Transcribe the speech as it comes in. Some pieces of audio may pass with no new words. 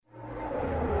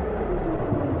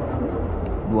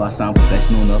Do I sound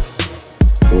professional enough?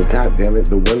 Well, god damn it,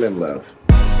 the women left.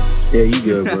 Yeah, you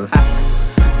good, bro.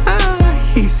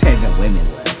 He said the women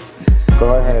left.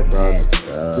 Go ahead, bro.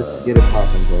 Just get it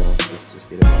popping, bro. Just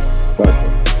get it popping. Fuck it.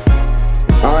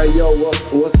 All right, yo,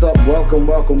 what's up? Welcome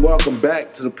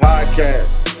back to the podcast.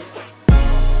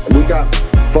 We got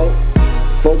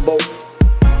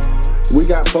we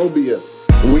got Phobia,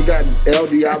 we got El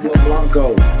Diablo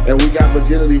Blanco, and we got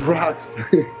Virginity Rocks.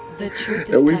 The truth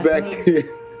is And we taboo. back here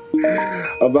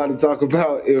about to talk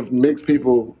about if mixed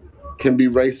people can be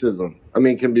racism.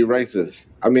 Can be racist.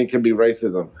 Can be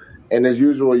racism. And as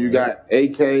usual, you got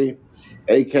AK,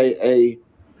 aka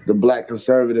the Black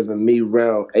Conservative, and me,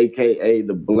 Rel, aka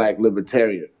the Black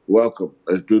Libertarian. Welcome.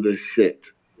 Let's do this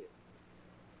shit.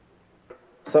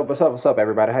 What's up,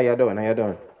 everybody? How y'all doing? We're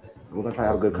gonna try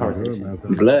to have a good conversation.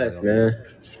 Blessed, man.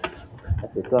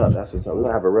 That's what's up. We're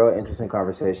gonna have a real interesting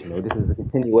conversation. This is a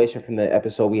continuation from the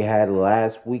episode we had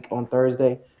last week on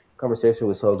Thursday. Conversation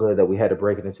was so good that we had to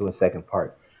break it into a second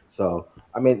part. So,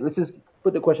 let's just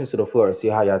put the questions to the floor and see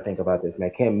how y'all think about this,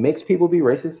 man. Can mixed people be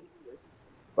racist?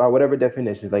 Or whatever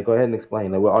definitions. Like, go ahead and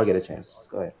explain. Like, we'll all get a chance. Just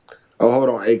go ahead. Oh, hold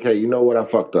on, AK. You know what I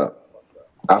fucked up?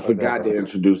 I forgot to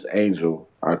introduce Angel,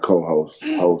 our co-host.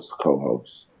 I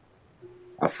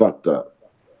fucked up.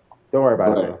 Don't worry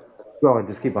about it, bro. Go on,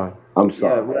 just keep on. I'm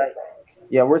sorry.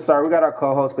 We're sorry. We got our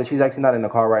co-host, but she's actually not in the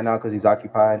call right now because he's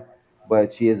occupied.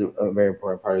 But she is a very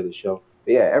important part of the show.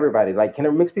 But yeah, everybody, like,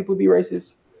 can mixed people be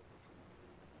racist?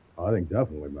 I think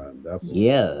definitely, man. Definitely.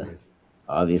 Yeah,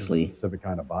 obviously. There's a specific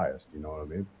kind of bias, you know what I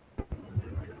mean?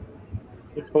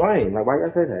 Explain. Like, why you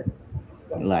gotta say that?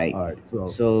 Like, all right, so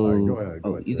all right,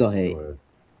 go ahead. Go ahead.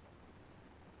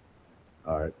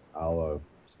 All right, I'll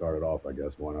start it off, I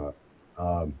guess. Why not?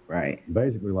 Right.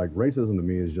 Basically, like, racism to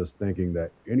me is just thinking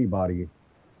that anybody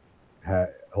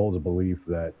holds a belief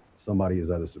that somebody is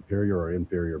either superior or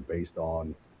inferior based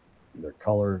on their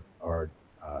color or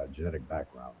genetic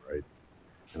background, right?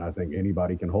 And I think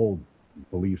anybody can hold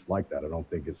beliefs like that. I don't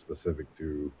think it's specific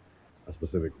to a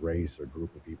specific race or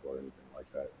group of people or anything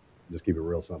like that. Just keep it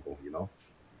real simple, you know?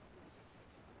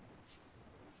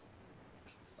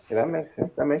 Okay, that makes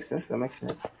sense. All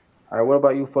right, what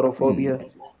about you, photophobia?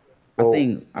 I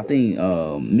think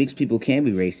mixed people can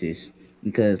be racist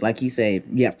because, like he said,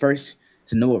 first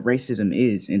to know what racism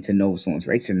is and to know if someone's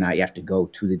racist or not, you have to go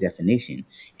to the definition.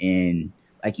 And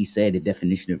like he said, the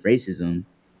definition of racism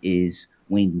is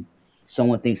when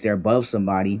someone thinks they're above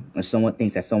somebody or someone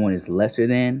thinks that someone is lesser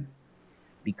than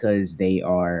because they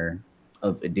are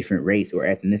of a different race or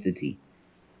ethnicity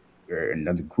or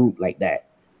another group like that.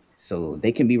 So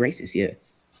they can be racist, yeah.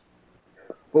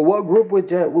 But what group would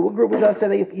y'all say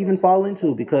they even fall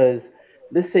into? Because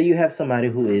let's say you have somebody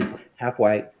who is half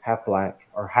white, half black,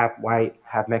 or half white,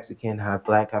 half Mexican, half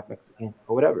black, half Mexican,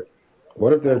 or whatever.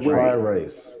 What if they're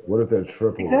tri-race? What if they're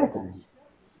triple Exactly. race?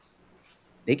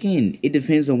 They can. It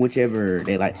depends on whichever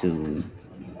they like to.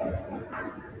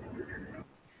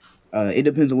 It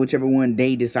depends on whichever one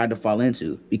they decide to fall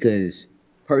into. Because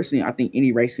personally, I think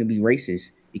any race can be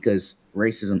racist because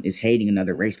racism is hating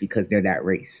another race because they're that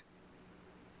race.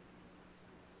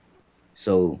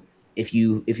 So if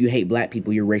you hate black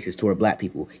people, you're racist toward black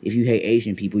people. If you hate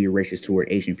Asian people, you're racist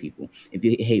toward Asian people. If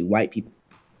you hate white people,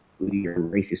 you're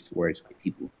racist towards white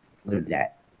people. Look at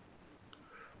that.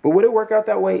 But would it work out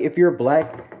that way if you're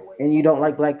black and you don't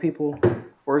like black people,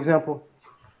 for example?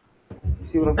 You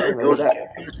see what I'm saying? Like,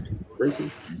 that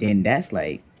racist? Then that's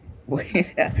like,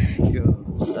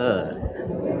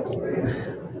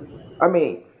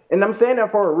 And I'm saying that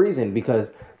for a reason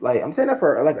because, like, I'm saying that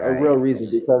for like a real reason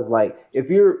because, like,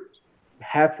 if you're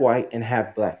half white and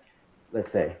half black, let's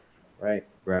say, right,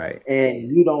 and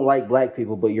you don't like black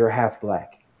people, but you're half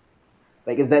black,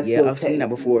 like, is that still? Yeah, I've seen that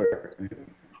before.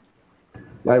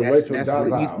 Like Rachel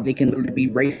Dolezal. They can be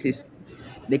racist.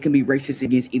 They can be racist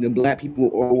against either black people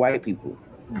or white people.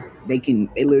 They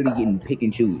literally can pick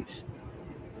and choose.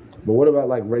 But what about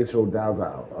like Rachel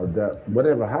Dolezal or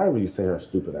whatever, however you say her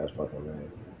stupid ass fucking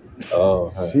name? Oh,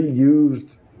 she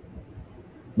used,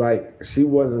 like, she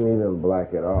wasn't even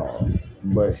black at all,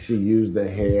 but she used the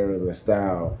hair and the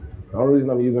style. The only reason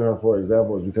I'm using her for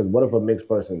example is because what if a mixed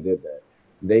person did that?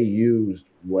 They used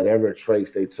whatever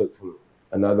traits they took from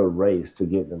another race to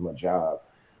get them a job.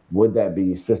 Would that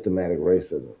be systematic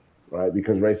racism, right?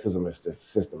 Because racism is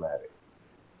systematic.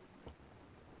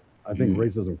 I think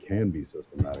racism can be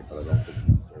systematic, but I don't think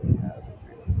it necessarily has to be.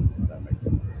 If that makes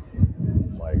sense.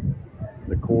 Like,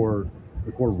 the core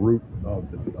root of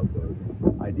the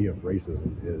idea of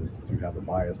racism is to have a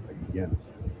bias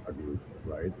against a group,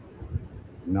 right?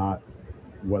 Not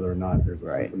whether or not there's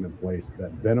a system in place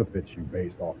that benefits you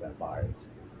based off that bias.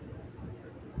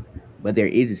 but there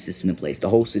is a system in place. The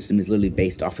whole system is literally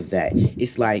based off of that.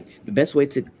 It's like the best way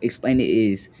to explain it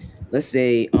is, let's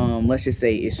just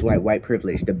say it's like white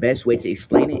privilege. The best way to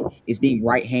explain it is being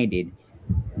right-handed.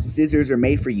 Scissors are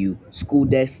made for you. School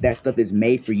desks, that stuff is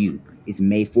made for you. It's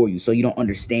made for you. So you don't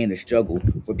understand the struggle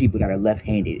for people that are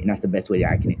left-handed, and that's the best way that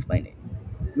I can explain it.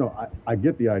 No, I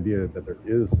get the idea that there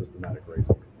is systematic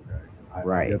racism. Okay, I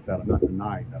Right. get that. I'm not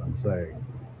denying that. I'm saying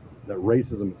that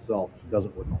racism itself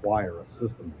doesn't require a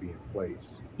system to be in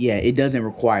place. Yeah, it doesn't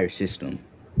require system.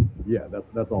 Yeah,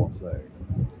 that's all I'm saying.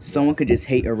 Someone could just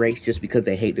hate a race just because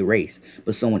they hate the race,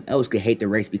 but someone else could hate the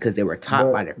race because they were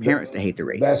taught by their But parents to hate the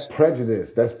that's race.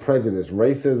 prejudice. That's prejudice.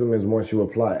 Racism is once you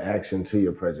apply action to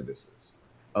your prejudices.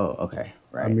 Oh, okay,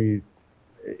 I right. mean,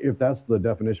 if that's the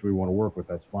definition we want to work with,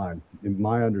 that's fine. In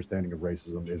my understanding of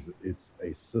racism is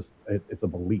it's a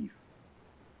belief.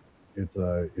 It's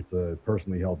a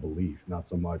personally held belief, not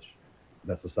so much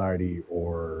that society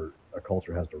or a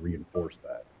culture has to reinforce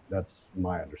that. That's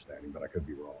my understanding, but I could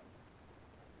be wrong.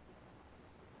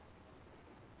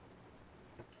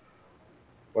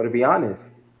 Well, to be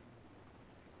honest,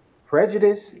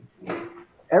 prejudice,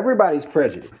 everybody's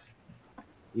prejudiced,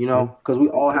 you know, because we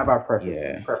all have our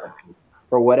Yeah, preferences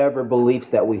for whatever beliefs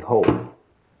that we hold.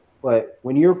 But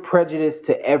when you're prejudiced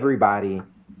to everybody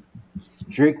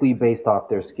strictly based off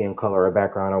their skin color or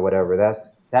background or whatever,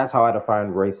 that's how I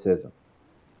define racism.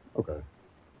 Okay,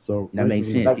 so that makes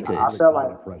racism is sense Like just a I because feel breakdown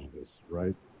like, of prejudice,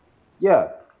 right? yeah,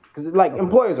 because like Okay,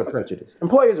 employers are prejudiced.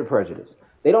 Employers are prejudiced.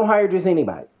 They don't hire just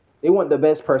anybody. They want the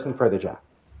best person for the job.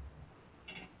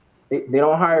 They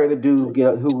don't hire the dude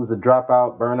who's a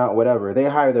dropout, burnout, whatever. They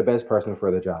hire the best person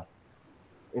for the job.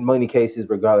 In many cases,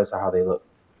 regardless of how they look.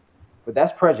 But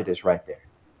that's prejudice right there.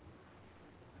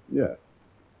 yeah.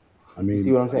 I You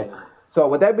see mean, what I'm saying? So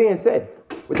with that being said,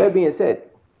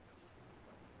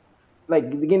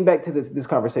 like getting back to this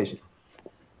conversation,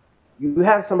 you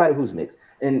have somebody who's mixed,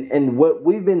 and what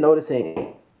we've been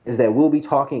noticing is that we'll be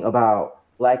talking about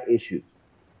black issues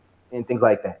and things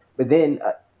like that. But then,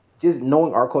 just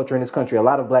knowing our culture in this country, a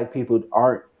lot of black people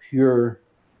aren't pure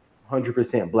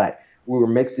 100% black. We were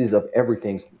mixes of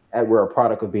everything. We're a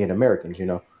product of being Americans, you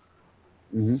know.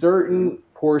 hmm Certain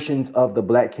portions of the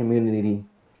black community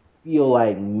feel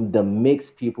like the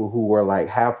mixed people who were like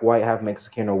half white, half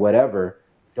Mexican, or whatever,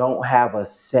 don't have a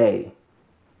say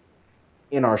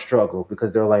in our struggle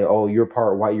because they're like, oh, you're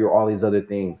part white, you're all these other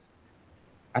things.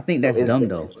 I think So that's is dumb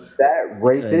though. that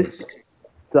racist? Because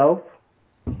So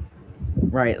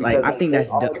right, like because I think they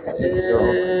that's are technically their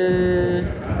own race.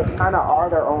 They Uh, kind of are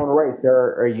their own race.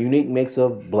 They're a unique mix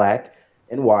of black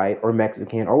and white or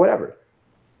Mexican or whatever.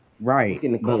 We right,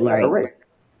 can but call that a like race.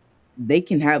 they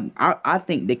can have I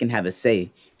think they can have a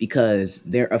say because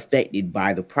they're affected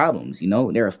by the problems,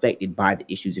 they're affected by the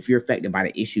issues. If you're affected by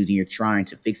the issues and you're trying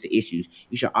to fix the issues,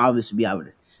 you should obviously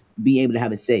be able to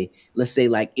have a say. Let's say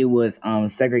like it was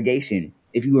segregation.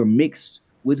 If you were mixed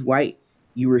with white,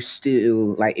 you were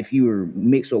still like if you were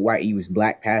mixed with white and you was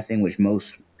black passing, which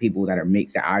most people that are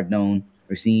mixed that I've known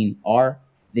or seen are,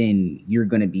 then you're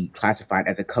gonna be classified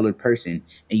as a colored person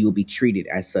and you'll be treated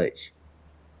as such.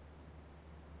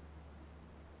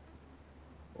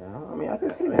 Yeah, I mean, I can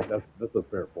see I, that. that's a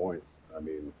fair point. I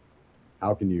mean,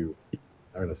 how can you?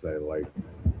 I'm gonna say like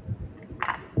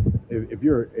if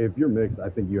you're mixed, I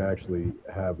think you actually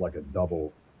have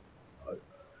uh,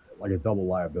 like a double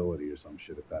liability or some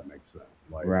shit if that makes sense.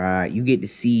 Like, Right. You can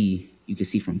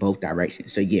see from both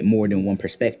directions. So you get more than one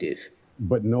perspective.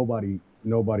 but nobody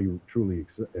truly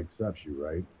accepts you,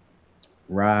 right?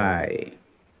 So Right.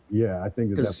 yeah, I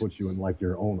think that Cause puts you in like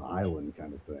your own island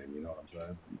kind of thing. You know what I'm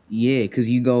saying? yeah, cause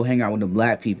you go hang out with the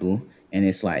black people and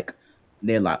it's like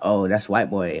they're like, oh, that's white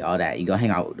boy, all that. You go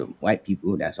hang out with the white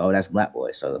people, that's black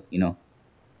boy. So.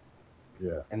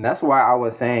 Yeah. And that's why I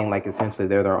was saying, like, essentially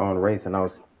they're their own race. And I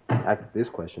was asked this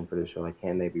question for this show, like,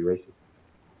 can they be racist?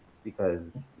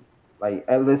 Because, like,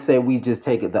 let's say we just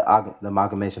take it, the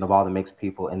amalgamation of all the mixed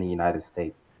people in the United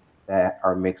States that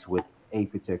are mixed with a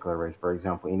particular race. For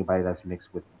example, anybody that's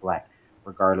mixed with black,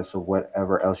 regardless of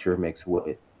whatever else you're mixed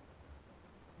with,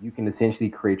 you can essentially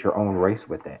create your own race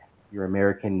with that. You're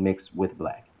American mixed with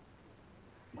black.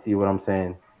 You see what I'm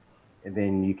saying? And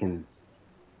then you can,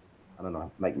 I don't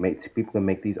know, like make people can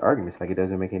make these arguments like it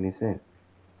doesn't make any sense.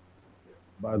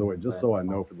 By the way, just But so I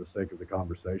know for the sake of the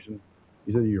conversation,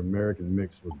 you said you're American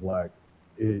mixed with black.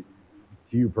 It,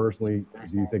 to you personally,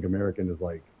 do you think American is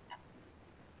like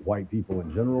white people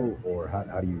in general, or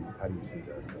how do you see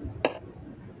that?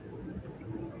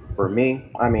 for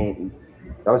me, I mean,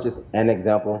 that was just an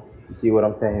example. You see what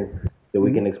I'm saying? So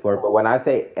we Hmm. can explore. But when I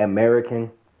say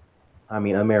American, I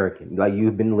mean, American. Like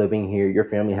you've been living here, your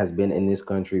family has been in this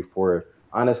country for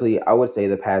honestly, I would say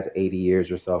the past 80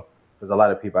 years or so. Because a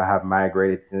lot of people have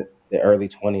migrated since the early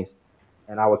 20s.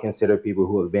 And I would consider people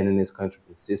who have been in this country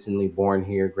consistently born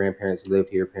here, grandparents lived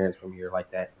here, parents from here,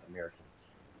 like that, Americans,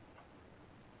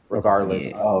 Okay. regardless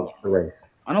Yeah. of the race.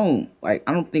 I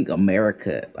don't think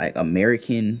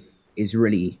American is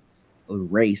really a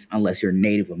race unless you're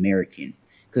Native American.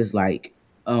 Cause like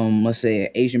let's say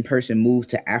an Asian person moved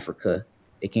to Africa,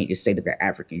 they can't just say that they're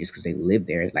African just because they live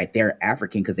there. Like they're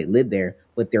African because they live there,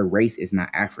 but their race is not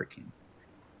African.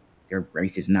 Their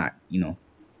race is not,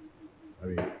 I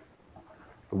mean,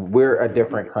 We're a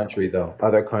different country, though.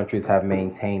 Other countries have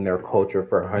maintained their culture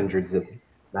for hundreds of,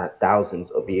 not thousands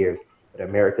of years. But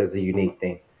America is a unique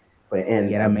thing. But and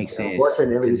Yeah, that makes sense.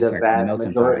 unfortunately, Because it's the like a vast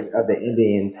melting pot. majority of the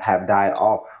Indians have died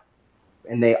off,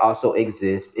 and they also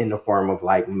exist in the form of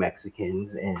like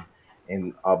Mexicans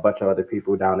and a bunch of other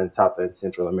people down in South and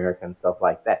Central America and stuff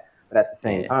like that. But at the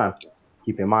same Yeah. time,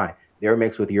 keep in mind they're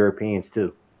mixed with Europeans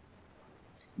too.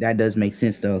 That does make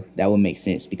sense though. That would make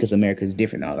sense because America is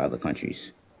different than all the other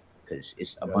countries. Because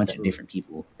it's a that's bunch of true. different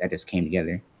people that just came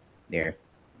together there.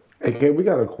 AK, we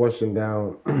got a question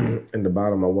down in the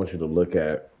bottom I want you to look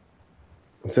at.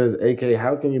 It says, AK,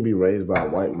 how can you be raised by a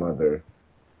white mother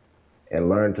and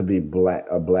learn to be a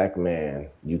black man?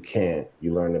 You can't.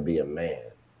 You learn to be a man.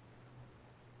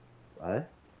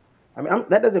 What? I mean,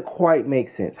 that doesn't quite make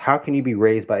sense. How can you be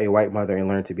raised by a white mother and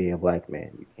learn to be a black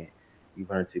man? You can't. You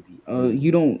learn to be.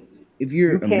 You don't. If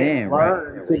you're You a can't man, right?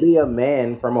 learn to be a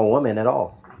man from a woman at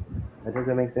all. That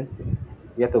doesn't make sense to me.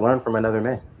 You have to learn from another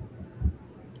man.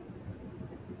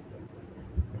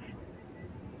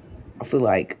 I feel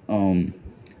like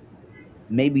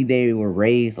maybe they were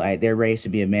raised like they're raised to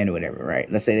be a man or whatever, right?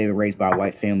 Let's say they were raised by a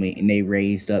white family and they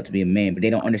raised up to be a man, but they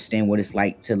don't understand what it's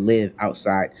like to live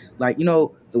outside. Like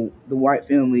the white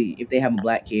family, if they have a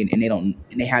black kid and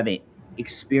they haven't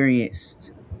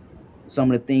experienced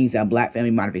some of the things that a black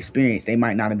family might have experienced, they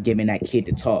might not have given that kid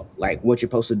to talk, like what you're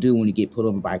supposed to do when you get pulled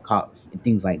over by a cop and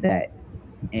things like that.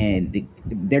 And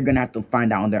they're gonna have to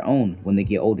find out on their own when they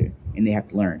get older, and they have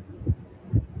to learn.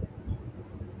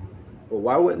 But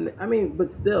why wouldn't I mean?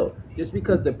 But still, just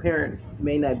because the parent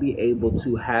may not be able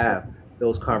to have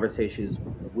those conversations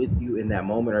with you in that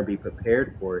moment or be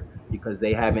prepared for it because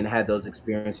they haven't had those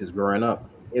experiences growing up.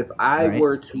 Right. If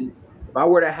I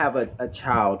were to have a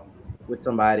child with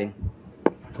somebody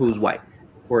who's white,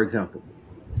 for example,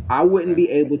 I wouldn't Okay. be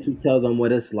able to tell them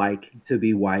what it's like to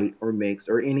be white or mixed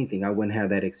or anything. I wouldn't have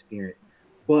that experience.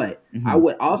 But I Hmm.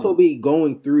 would also be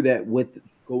going through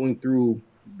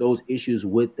those issues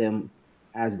with them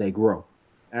as they grow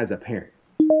as a parent.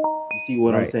 You see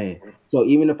what I'm Right. saying? So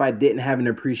even if I didn't have an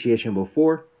appreciation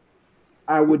before,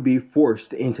 I would be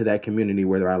forced into that community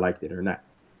whether I liked it or not.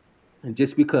 And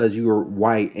just because you're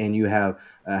white and you have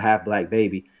a half black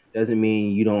baby doesn't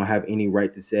mean you don't have any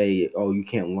right to say, oh, you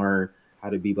can't learn how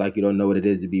to be black. You don't know what it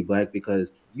is to be black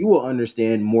because you will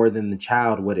understand more than the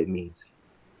child what it means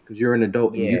because you're an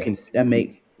adult and you Yeah. can That see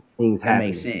make things that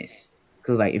makes happening. sense.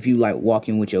 Cause like if you like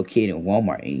walking with your kid in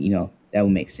Walmart, and that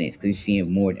would make sense. Cause you're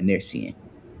seeing more than they're seeing.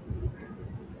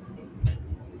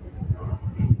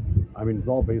 I mean, it's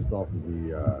all based off of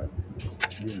the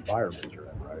environment you're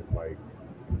in, right? Like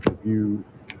if you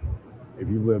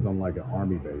lived on like an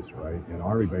army base, right? And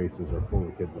army bases are full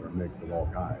of kids that are mixed of all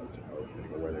kinds,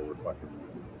 depending on where they were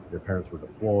their parents were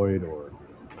deployed or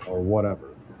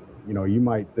whatever. You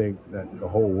might think that the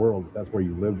whole world, that's where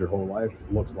you lived your whole life,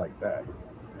 looks like that.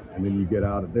 And then you get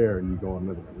out of there and you go and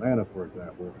live in Atlanta, for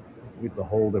example, it's a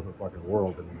whole different fucking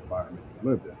world than the environment you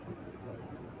lived in.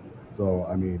 So,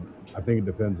 I mean, I think it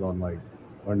depends on like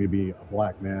learning to be a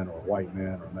black man or a white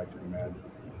man or a Mexican man,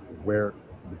 where,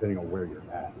 depending on where you're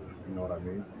at. You know what I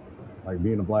mean? Like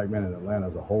being a black man in Atlanta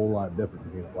is a whole lot different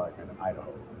than being a black man in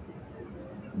Idaho.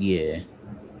 Yeah.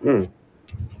 Hmm.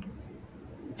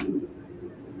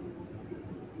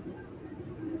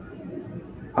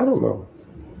 I don't know.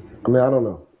 I mean, I don't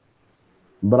know.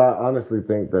 But I honestly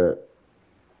think that,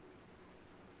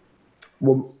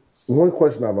 well, one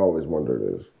question I've always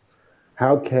wondered is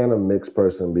how can a mixed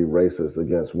person be racist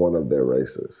against one of their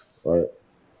races, right?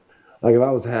 Like if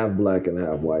I was half black and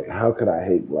half white, how could I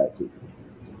hate black people?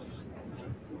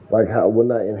 Like, how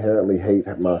wouldn't I inherently hate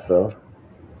myself?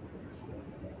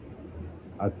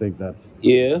 I think that's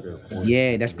Yeah. a fair point.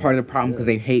 Yeah. That's part of the problem because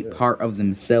they hate Yeah. part of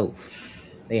themselves.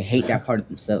 They hate that part of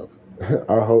themselves.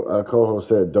 Our co-host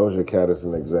said Doja Cat is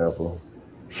an example.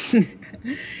 I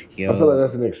feel like Yo.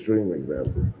 that's an extreme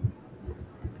example.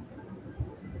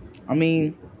 I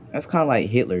mean, that's kind of like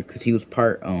Hitler because he was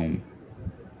part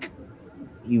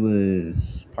He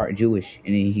was part Jewish,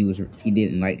 and then he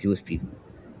didn't like Jewish people,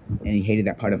 and he hated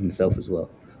that part of himself as well.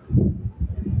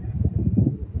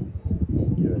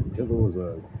 Yeah, Hitler was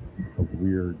a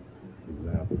weird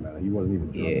example, man. He wasn't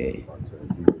even German, Yeah, for fuck's sake.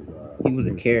 he was He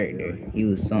a was character. Hungarian. He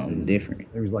was something different.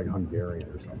 He was like Hungarian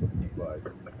or something. But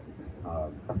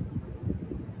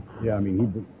yeah, I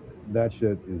mean, that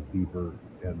shit is deeper,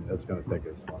 and that's gonna take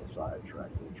us on a sidetrack.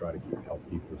 So we try to help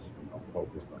keep us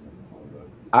focused on the.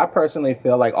 I personally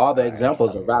feel like all the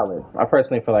examples are valid. I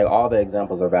personally feel like all the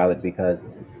examples are valid because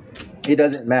it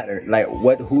doesn't matter like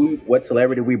what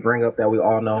celebrity we bring up that we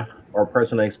all know or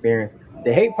personal experience.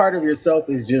 The hate part of yourself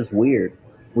is just weird.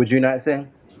 Would you not say?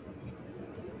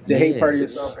 The hate part Yeah. of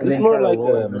yourself and It's then more try to like lower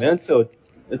a yourself. mental.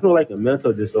 It's more like a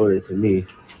mental disorder to me.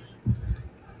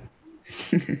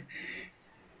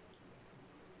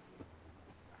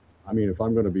 I mean, if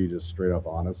I'm going to be just straight up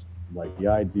honest, like the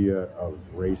idea of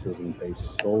racism based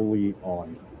solely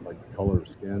on like color of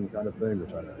skin kind of thing,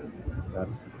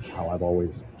 that's how I've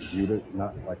always viewed it,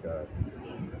 not like a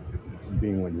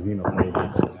being like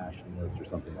xenophobic or nationalist or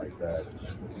something like that,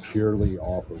 purely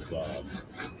off of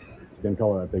skin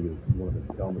color. I think is one of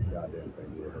the dumbest goddamn things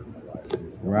I've ever heard in my life. It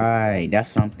is Right.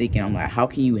 That's what I'm thinking. I'm like, how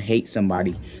can you hate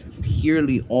somebody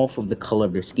purely off of the color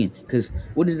of their skin? Because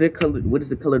what is their color? What is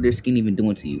the color of their skin even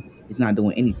doing to you? It's not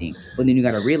doing anything. But then you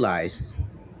got to realize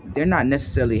they're not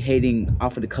necessarily hating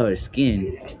off of the color of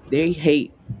skin. They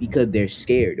hate because they're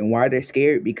scared. And why they're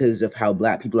scared? Because of how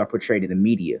black people are portrayed in the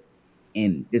media.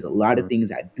 And there's a lot of things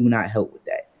that do not help with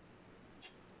that.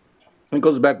 It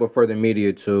goes back before the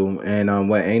media too, and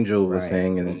what Angel was Right.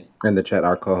 saying in the chat,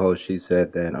 our co-host, she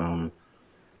said that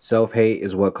self hate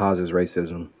is what causes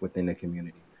racism within the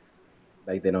community.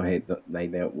 Like they don't hate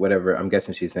like that whatever. I'm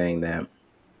guessing she's saying that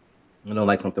they don't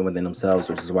like something within themselves,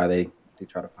 which is why they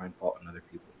try to find fault in other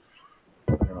people.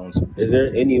 Their own Is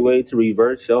there any way to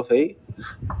reverse self hate?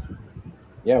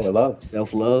 Yeah, with love.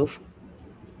 Self love.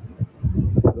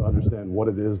 to understand what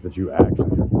it is that you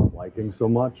actually are disliking so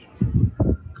much.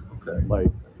 Okay. Like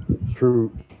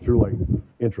true like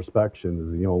introspection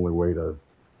is the only way to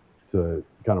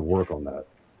kind of work on that.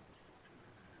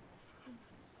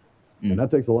 And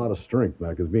that takes a lot of strength, man,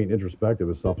 because being introspective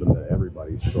is something that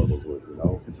everybody struggles with, you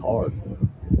know? It's hard.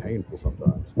 It's painful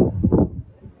sometimes.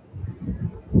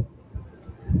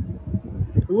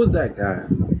 Who was that guy?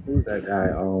 Who was that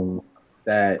guy?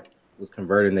 That was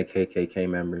converting the KKK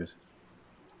members.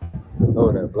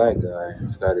 Oh, that black guy.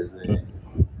 I forgot his name.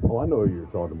 Oh, I know what you're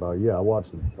talking about. Yeah, I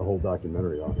watched the whole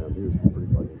documentary on him. He was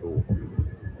pretty fucking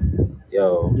cool.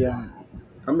 Yo, Yeah.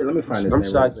 Let me find his I'm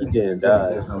name. shocked he didn't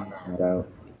die.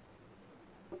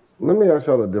 Let me ask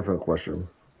y'all a different question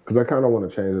because I kind of want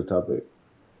to change the topic.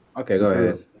 Okay, go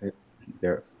ahead.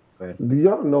 There. Go ahead. Do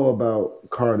y'all know about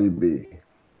Cardi B?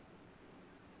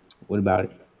 What about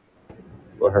it?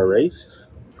 For her race?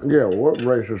 Yeah, what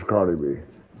race is Cardi B?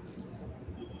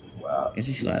 Wow.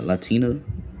 Isn't she like Latina?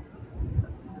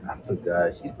 I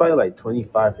forgot. She's probably like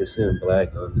 25% black,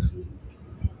 honestly.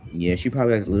 Yeah, she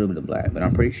probably has a little bit of black, but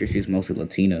I'm pretty sure she's mostly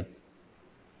Latina.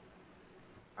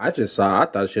 I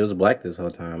thought she was black this whole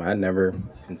time. I never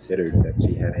considered that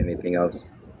she had anything else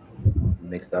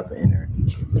mixed up in her.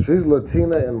 She's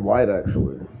Latina and white,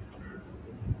 actually.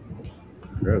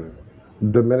 Really?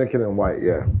 Dominican and white,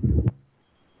 yeah.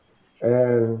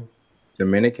 And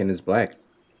Dominican is black.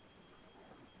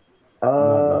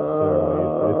 Not necessarily.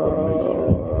 It's a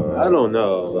mixture. I don't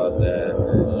know about that,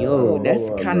 man. Yo, don't that's know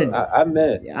about kind of that. I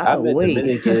met wait.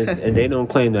 Dominicans and they don't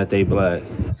claim that they black.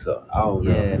 So I don't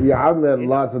know. Yeah, Yeah, I've met It's-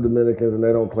 lots of Dominicans and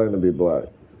they don't claim to be black.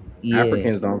 yeah.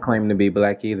 Africans don't claim to be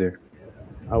black either.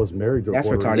 I was married to a That's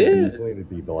Puerto retarded. Rican Yeah. who claimed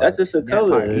to be black. That's just a That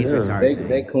color. part is Yeah. retarded.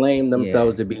 They claim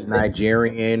themselves to be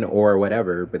Nigerian or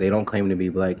whatever, but they don't claim to be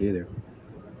black either.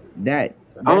 That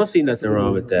I don't see that's a nothing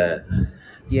wrong little- with that.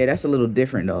 Yeah, that's a little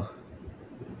different though.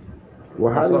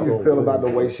 Well, how do you Also- feel about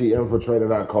the way she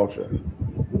infiltrated our culture?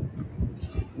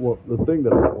 Well, the thing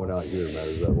that I point out here, man,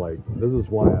 is that like this is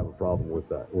why I have a problem with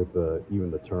that, with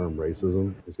even the term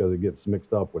racism, is because it gets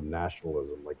mixed up with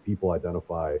nationalism. Like people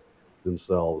identify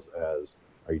themselves as,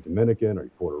 are you Dominican? Are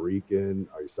you Puerto Rican?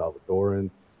 Are you Salvadoran?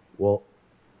 Well,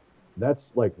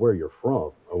 that's like where you're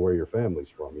from or where your family's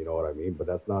from. You know what I mean? But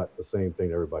that's not the same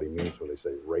thing everybody means when they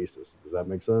say racist. Does that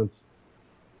make sense?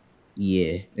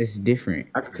 Yeah, it's different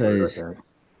I can agree with because that.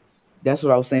 that's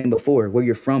what I was saying before. Where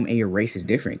you're from and your race is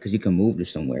different because you can move to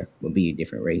somewhere but be a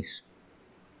different race.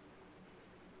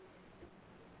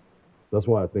 So that's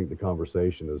why I think the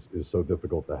conversation is so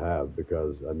difficult to have,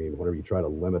 because I mean, whenever you try to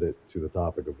limit it to the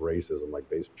topic of racism, like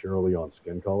based purely on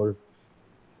skin color,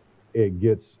 it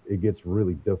gets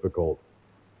really difficult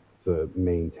to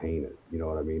maintain it. You know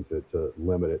what I mean? To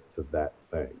limit it to that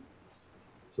thing.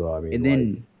 So I mean, And like,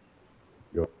 then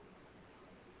go,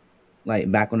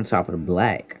 like back on the top of the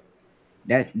black,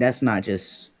 that's not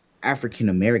just African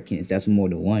Americans. That's more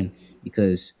than one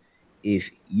because if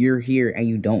you're here and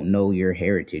you don't know your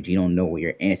heritage, you don't know where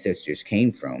your ancestors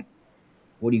came from.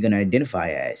 What are you gonna identify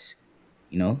as?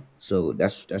 You know, so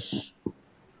that's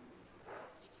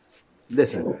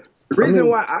Listen, the I reason mean,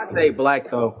 why I say black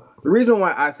though,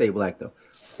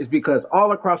 is because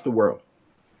all across the world,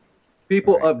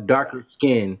 people right. of darker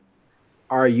skin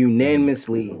are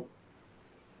unanimously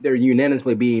they're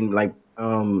unanimously being like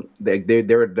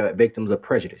they're the victims of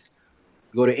prejudice.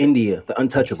 You go to India, the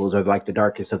untouchables are like the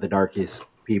darkest of the darkest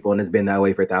people, and it's been that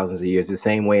way for thousands of years. The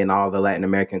same way in all the Latin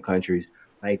American countries,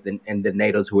 like the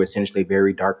natives who are essentially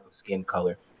very dark skin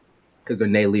color because they're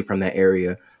natively from that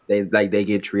area. They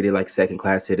get treated like second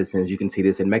class citizens. You can see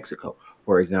this in Mexico,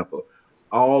 for example,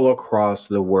 all across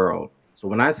the world. So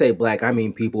when I say black, I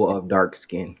mean people of dark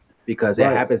skin because it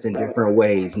right. happens in different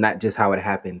ways, not just how it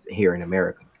happens here in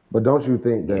America. But don't you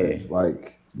think Yeah. that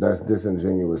like that's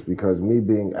disingenuous? Because me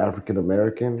being African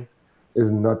American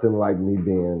is nothing like me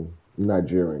being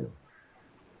Nigerian.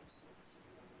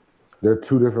 They're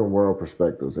two different world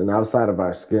perspectives, and outside of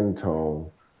our skin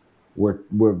tone, we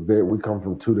come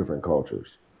from two different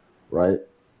cultures, right?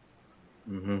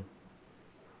 Hmm.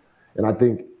 And I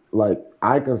think like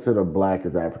I consider black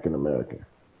as African American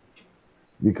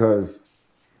because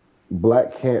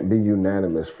black can't be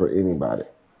unanimous for anybody.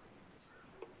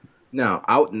 Now,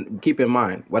 keep in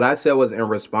mind what I said was in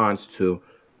response to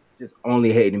just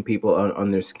only hating people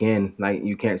on their skin. Like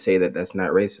you can't say that that's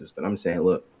not racist, but I'm saying,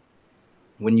 look,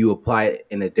 when you apply it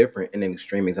in an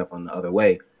extreme example on the other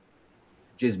way,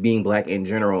 just being black in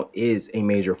general is a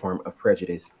major form of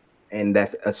prejudice, and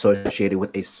that's associated with a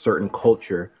certain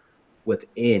culture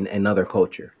within another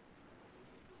culture.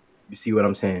 You see what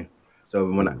I'm saying? So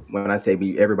Mm. when I say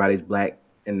everybody's black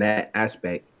in that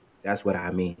aspect, that's what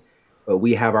I mean. But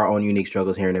we have our own unique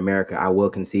struggles here in America. I will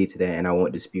concede to that, and I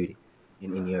won't dispute it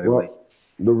in any other way. Well,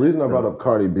 the reason I brought So up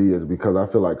Cardi B is because I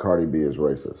feel like Cardi B is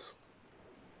racist.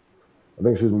 I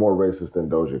think she's more racist than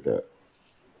Doja Cat.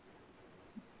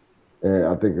 And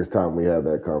I think it's time we have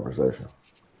that conversation.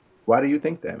 why do you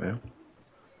think that, man?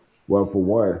 Well, for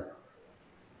one,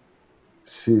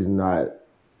 she's not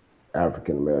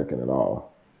African American at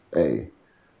all. A.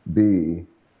 B.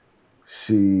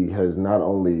 She has not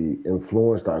only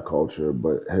influenced our culture,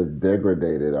 but has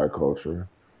degraded our culture,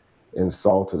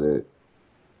 insulted it,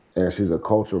 and she's a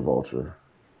culture vulture,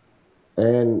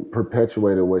 and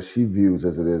perpetuated what she views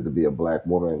as it is to be a black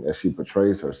woman as she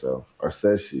portrays herself or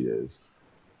says she is,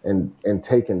 and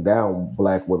taken down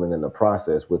black women in the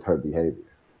process with her behavior.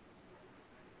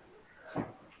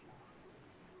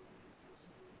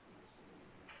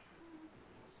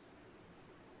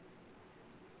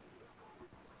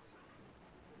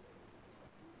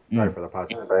 Sorry Mm. for the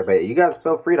pause, but you guys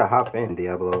feel free to hop in,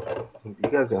 Diablo. You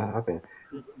guys can hop in.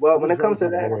 Well, I just wanted to,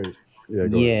 by the way, yeah,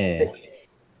 go ahead. Yeah.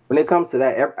 when it comes to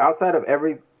that, outside of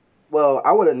every, well,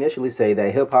 I would initially say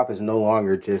that hip hop is no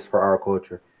longer just for our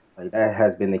culture. Like that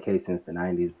has been the case since the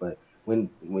 '90s. But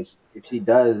if she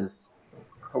does,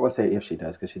 I won't say if she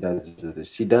does because she does do this.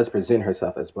 She does present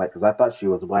herself as black because I thought she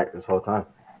was black this whole time.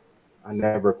 I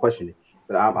never questioned it.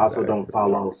 But I also don't Exactly.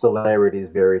 follow celebrities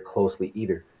very closely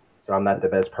either, so I'm not the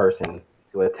best person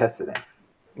to attest to that.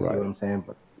 You see Right. what I'm saying?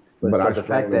 But But so I the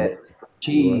fact strongly, that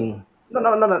go ahead. she,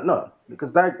 no,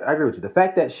 because I agree with you. The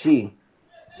fact that she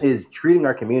is treating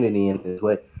our community in this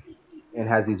way and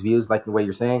has these views like the way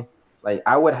you're saying, like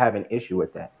I would have an issue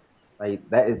with that. Like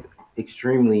that is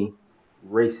extremely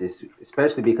racist,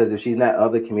 especially because if she's not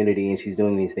of the community and she's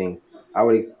doing these things, I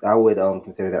would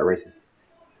consider that racist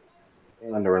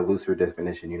under a looser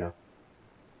definition.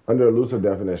 Under a looser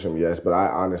definition, yes, but I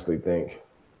honestly think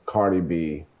Cardi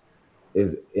B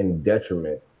is in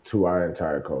detriment to our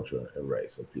entire culture and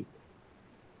race of people.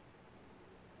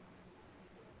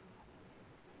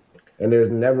 And there's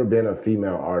never been a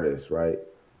female artist, right,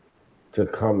 to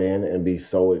come in and be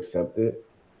so accepted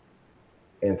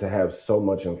and to have so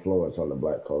much influence on the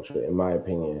black culture, in my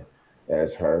opinion,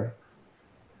 as her,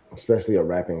 especially a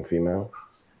rapping female.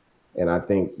 And I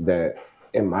think that,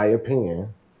 in my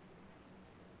opinion,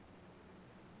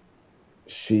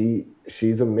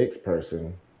 she's a mixed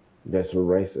person that's a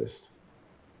racist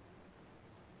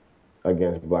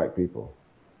against black people.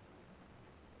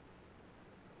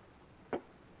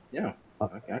 Yeah, I,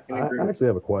 I can I agree with actually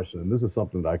have a question, and this is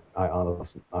something that I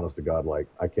honest to God, like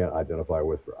I can't identify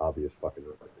with for obvious fucking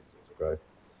reasons. Okay,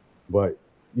 but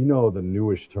you know the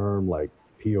newish term like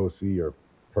POC or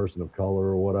person of color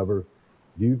or whatever.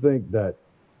 Do you think that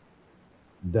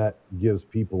that gives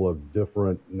people of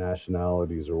different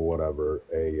nationalities or whatever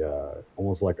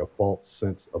almost like a false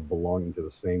sense of belonging to the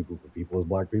same group of people as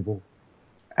black people.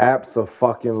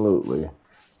 Abso-fucking-lutely.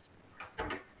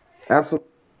 Absolutely.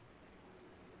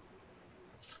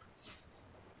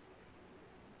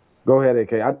 Go ahead,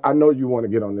 AK. I know you want to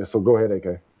get on this, so go ahead,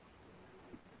 AK.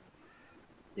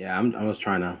 Yeah, I was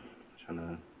trying to.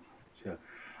 Chill.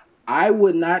 I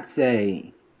would not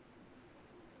say.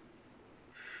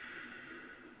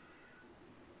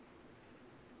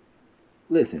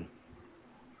 Listen,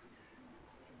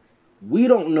 we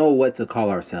don't know what to call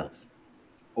ourselves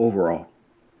overall.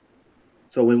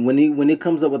 So when it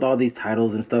comes up with all these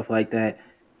titles and stuff like that,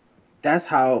 that's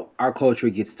how our culture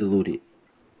gets diluted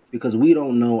because we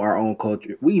don't know our own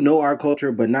culture. We know our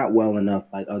culture, but not well enough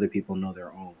like other people know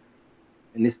their own.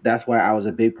 And that's why I was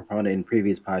a big proponent in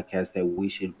previous podcasts that we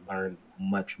should learn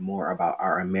much more about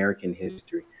our American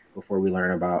history before we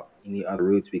learn about any other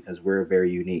roots because we're a very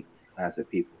unique class of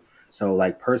people. So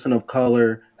like person of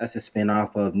color, that's a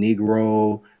spinoff of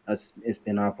Negro, that's a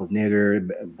spinoff of nigger,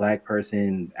 black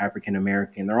person, African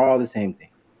American. They're all the same thing.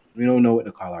 We don't know what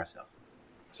to call ourselves.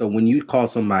 So when you call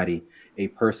somebody a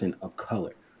person of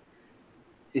color,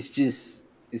 it's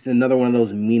another one of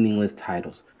those meaningless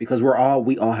titles because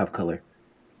we all have color.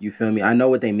 You feel me? I know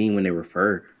what they mean when they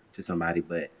refer to somebody,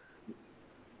 but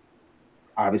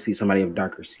obviously somebody of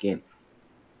darker skin.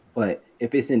 But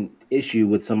if it's an issue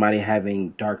with somebody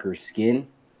having darker skin,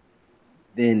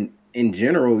 then in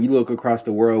general, you look across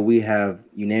the world, we have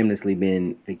unanimously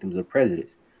been victims of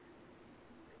prejudice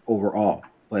overall.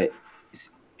 But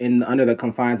under the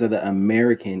confines of the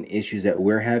American issues that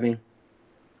we're having,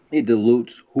 it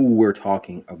dilutes who we're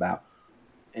talking about.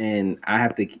 And I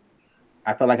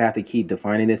feel like I have to keep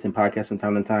defining this in podcasts from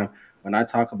time to time. When I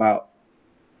talk about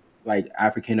like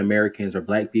African Americans or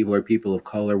black people or people of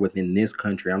color within this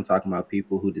country, I'm talking about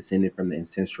people who descended from the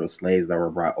ancestral slaves that were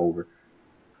brought over,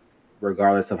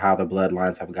 regardless of how the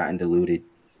bloodlines have gotten diluted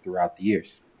throughout the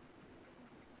years.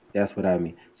 That's what I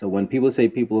mean. So when people say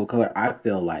people of color, I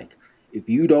feel like if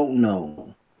you don't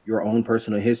know your own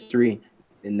personal history,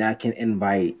 then that can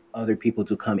invite other people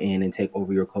to come in and take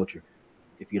over your culture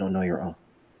if you don't know your own.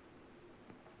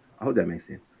 I hope that makes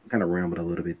sense. I kind of rambled a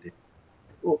little bit there.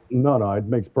 Well, no, it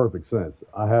makes perfect sense.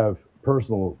 I have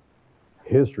personal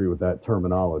history with that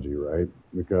terminology, right?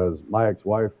 Because my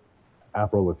ex-wife,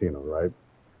 Afro-Latino, right?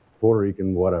 Puerto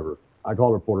Rican, whatever. I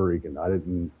called her Puerto Rican. I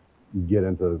didn't get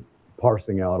into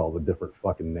parsing out all the different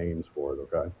fucking names for it,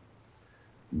 okay?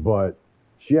 But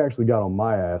she actually got on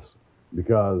my ass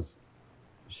because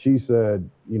she said,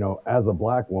 as a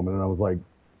black woman, and I was like,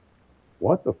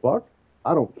 what the fuck?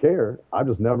 I don't care. I've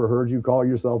just never heard you call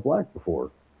yourself black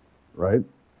before, right?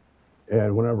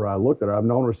 And whenever I looked at her, I've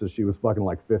known her since she was fucking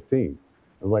like 15.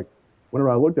 I was like,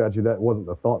 whenever I looked at you, that wasn't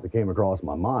the thought that came across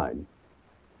my mind.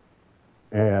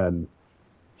 And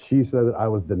she said that I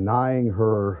was denying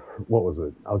her, what was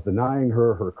it? I was denying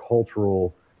her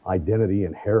cultural identity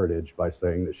and heritage by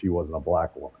saying that she wasn't a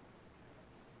black woman.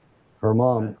 Her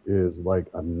mom is like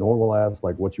a normal ass,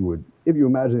 like what you would, if you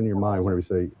imagine in your mind whenever you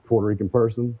say Puerto Rican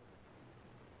person,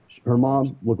 her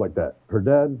mom looked like that. Her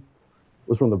dad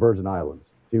was from the Virgin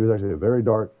Islands. He was actually a very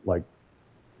dark, like,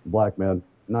 black man,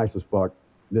 nice as fuck,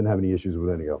 didn't have any issues with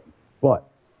any of them. But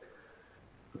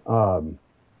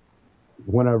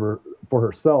whenever, for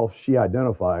herself, she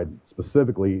identified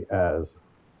specifically as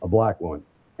a black woman.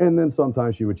 And then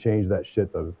sometimes she would change that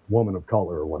shit to woman of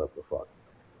color or whatever the fuck.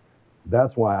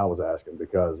 That's why I was asking,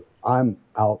 because I'm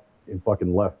out in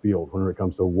fucking left field when it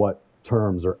comes to what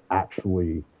terms are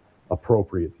actually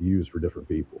appropriate to use for different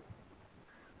people.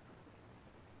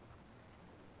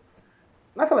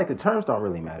 I feel like the terms don't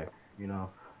really matter,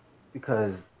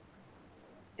 because,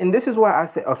 and this is why I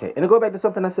say, okay, and to go back to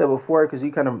something I said before, because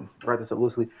you kind of brought this up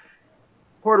loosely,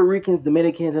 Puerto Ricans,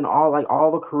 Dominicans, and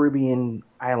all the Caribbean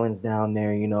islands down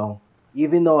there,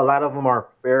 even though a lot of them are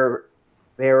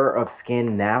fairer of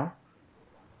skin now,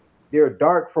 they're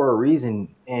dark for a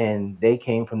reason, and they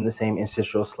came from the same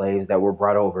ancestral slaves that were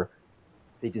brought over.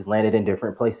 They just landed in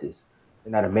different places.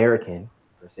 They're not American,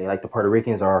 per se. Like the Puerto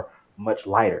Ricans are much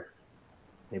lighter.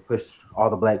 They pushed all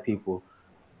the black people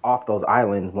off those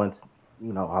islands once,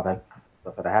 all that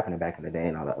stuff that happened back in the day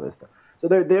and all that other stuff. So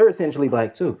they're essentially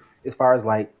black too, as far as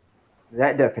like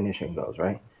that definition goes,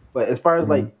 right? But as far as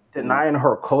like denying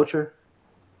her culture,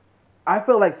 I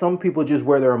feel like some people just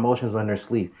wear their emotions on their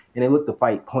sleeve and they look to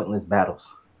fight pointless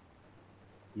battles.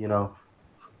 Hey,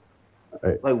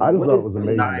 like, I just thought it was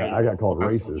amazing that I got called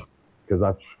racist because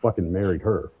I fucking married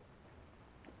her.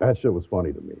 That shit was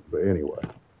funny to me. But anyway.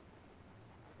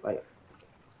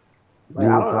 I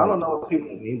don't know what people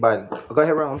mean by. Go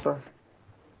ahead, Ron. I'm sorry.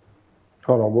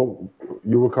 Hold on, what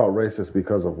you were called racist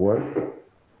because of what?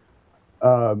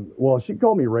 Well, she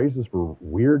called me racist for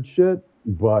weird shit,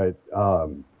 but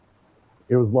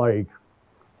it was like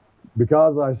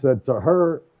because I said to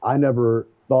her, I never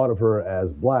thought of her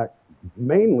as black,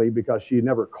 mainly because she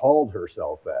never called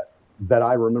herself that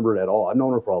I remembered at all. I've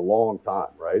known her for a long time,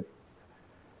 right?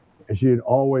 And she had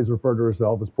always referred to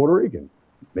herself as Puerto Rican.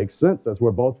 Makes sense. That's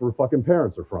where both of her fucking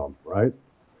parents are from, right?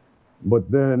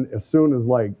 But then as soon as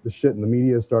like the shit in the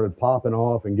media started popping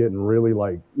off and getting really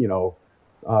like,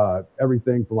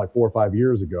 everything from like 4 or 5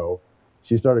 years ago,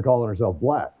 she started calling herself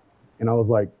black. And I was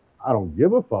like, I don't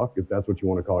give a fuck if that's what you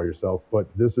want to call yourself, but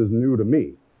this is new to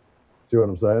me. See what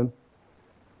I'm saying?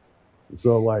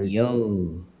 So like,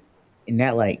 Yo, and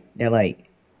that like,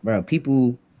 bro,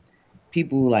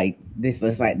 people like this.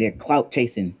 It's like they're clout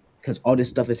chasing because all this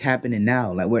stuff is happening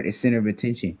now. Like we're at the center of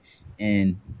attention,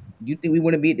 and you think we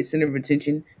want to be at the center of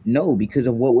attention? No, because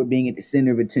of what we're being at the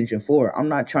center of attention for. I'm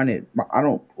not trying to. I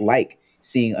don't like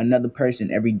seeing another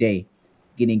person every day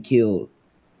getting killed,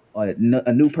 or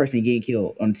a new person getting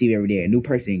killed on TV every day. A new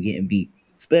person getting beat,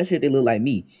 especially if they look like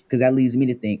me, because that leads me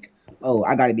to think. Oh,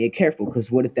 I gotta be careful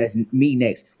because what if that's me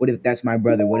next? What if that's my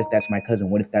brother? What if that's my cousin?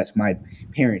 What if that's my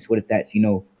parents? What if that's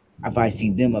if I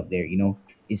see them up there,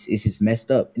 it's just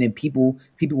messed up. And then people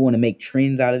want to make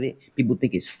trends out of it. People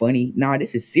think it's funny. Nah,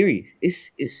 this is serious.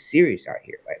 It's serious out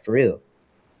here, like for real.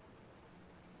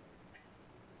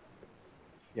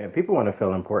 Yeah, people want to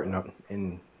feel important up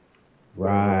in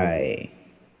whatever it is. Right.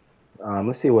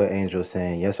 Let's see what Angel's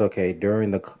saying. Yes, okay.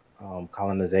 During the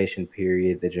colonization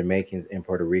period, the Jamaicans and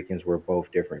Puerto Ricans were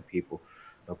both different people.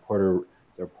 The Puerto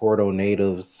the Porto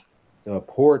natives, the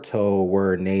Porto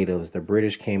were natives. The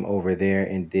British came over there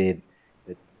and did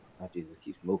the oh Jesus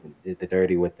keeps moving, did the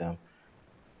dirty with them.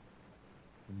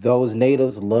 Those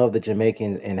natives loved the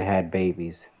Jamaicans and had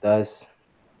babies, thus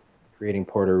creating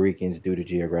Puerto Ricans due to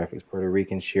geographics. Puerto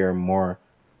Ricans share more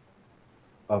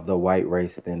of the white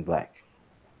race than black.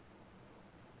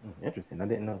 Interesting. I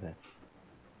didn't know that.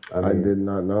 I I mean, did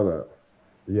not know that.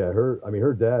 yeah,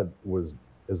 her dad was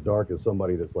as dark as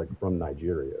somebody that's like from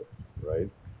Nigeria, right?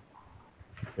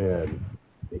 And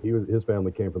his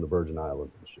family came from the Virgin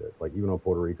Islands and shit. Like even on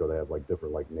Puerto Rico, they have like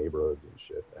different like neighborhoods and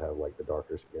shit. They have like the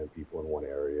darker skinned people in one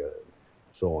area, and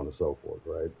so on and so forth,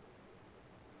 right?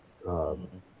 Um,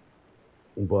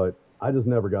 Mhm. but I just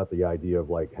never got the idea of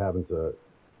like having to.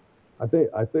 I think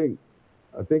I think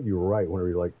I think you were right whenever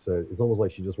you like said it's almost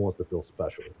like she just wants to feel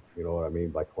special. You know what I mean?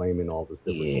 By claiming all this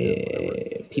different shit, whatever.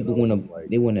 Yeah. And People I was wanna just like,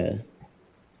 they wanna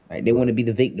like they wanna right, be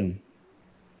the victim.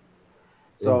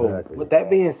 So, exactly. with that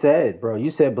being said, bro, you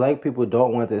said black people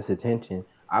don't want this attention.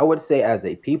 I would say, as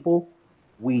a people,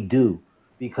 we do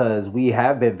because we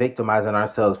have been victimizing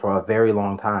ourselves for a very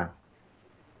long time.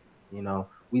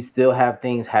 We still have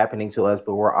things happening to us,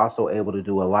 but we're also able to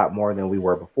do a lot more than we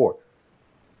were before.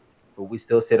 But we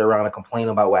still sit around and complain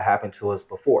about what happened to us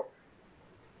before.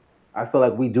 I feel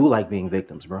like we do like being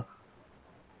victims, bro.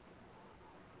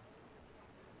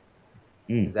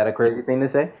 Is Mm. that a crazy thing to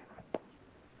say?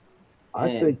 I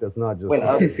And think that's not just when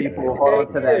something other to say. people hold Heck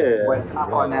on to that, yeah. when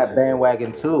hop on that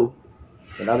bandwagon too,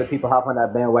 when other people hop on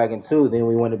that bandwagon too, then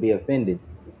we want to be offended.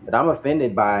 But I'm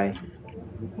offended by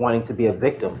wanting to be a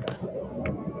victim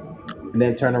and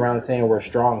then turn around saying we're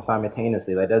strong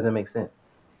simultaneously. That doesn't make sense.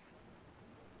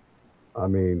 I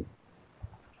mean,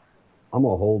 I'm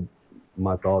gonna hold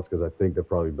my thoughts because I think they're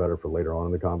probably better for later on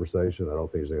in the conversation. I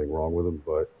don't think there's anything wrong with them,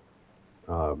 but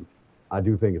um, I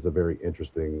do think it's a very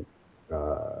interesting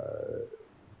uh,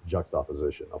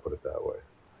 juxtaposition. I'll put it that way.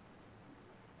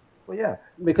 Well, yeah,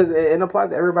 because it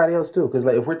applies to everybody else too. Because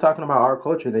like if we're talking about our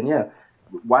culture, then yeah,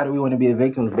 why do we want to be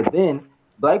victims? But then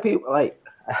black people, like,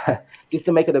 just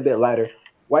to make it a bit lighter,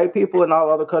 white people in all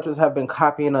other countries have been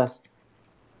copying us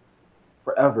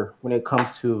forever when it comes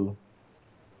to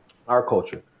our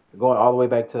culture, going all the way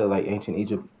back to like ancient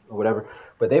Egypt or whatever.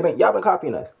 But y'all been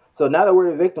copying us. So now that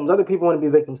we're the victims, other people want to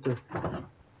be victims too.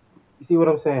 You see what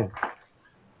I'm saying?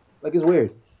 Like it's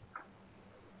weird.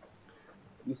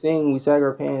 We sing, we sag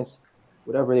our pants,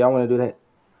 whatever. Y'all want to do that.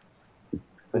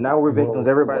 But now we're victims.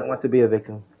 Well, Everybody wants to be a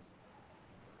victim.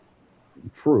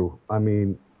 true. I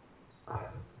mean,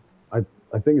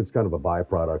 I think it's kind of a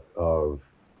byproduct of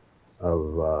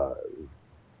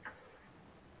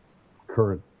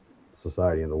current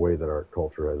society and the way that our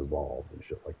culture has evolved and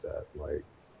shit like that. Like,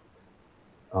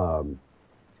 um,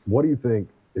 what do you think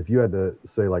if you had to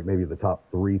say like maybe the top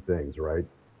three things, right,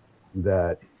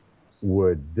 that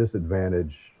would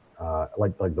disadvantage,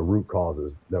 like the root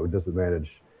causes that would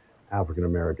disadvantage African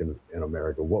Americans in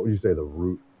America? What would you say the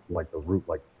root, like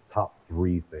top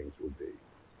three things would be?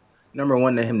 Number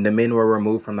one, the men were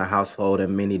removed from the household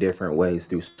in many different ways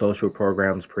through social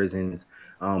programs, prisons,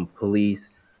 police,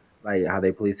 like how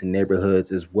they police in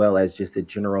neighborhoods, as well as just the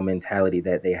general mentality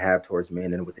that they have towards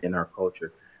men and within our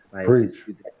culture. Like Preach.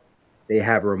 they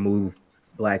have removed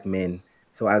black men,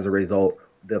 so as a result,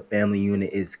 the family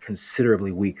unit is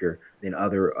considerably weaker than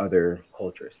other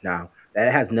cultures. Now,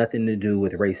 that has nothing to do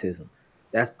with racism.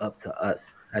 That's up to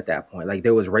us at that point. Like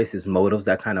there was racist motives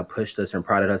that kind of pushed us and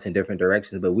prodded us in different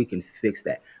directions, but we can fix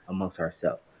that amongst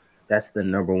ourselves. That's the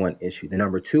number one issue. The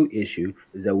number two issue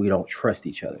is that we don't trust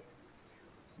each other.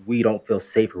 We don't feel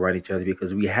safe around each other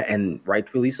because and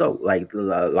rightfully so. Like a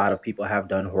lot of people have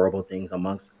done horrible things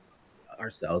amongst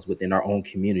ourselves within our own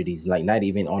communities, like not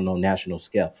even on no national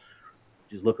scale.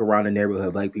 Just look around the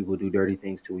neighborhood. Black people do dirty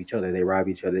things to each other. They rob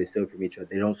each other. They steal from each other.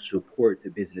 They don't support the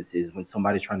businesses. When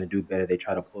somebody's trying to do better, they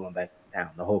try to pull them back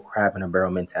down. The whole crab in a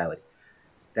barrel mentality.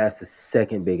 That's the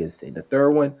second biggest thing. The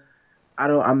third one,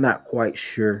 I'm not quite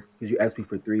sure because you asked me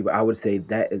for three, but I would say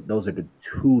that those are the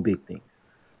two big things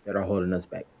that are holding us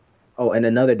back. Oh, and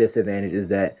another disadvantage is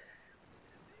that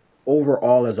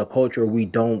overall, as a culture, we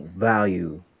don't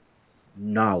value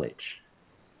knowledge.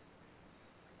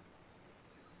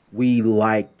 We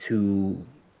like to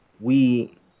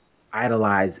we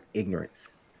idolize ignorance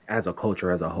as a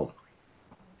culture as a whole.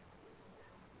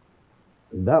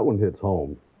 That one hits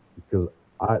home because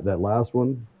that last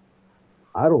one,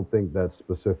 I don't think that's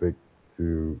specific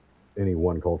to any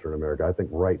one culture in America. I think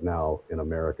right now in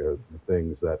America, the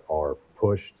things that are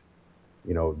pushed,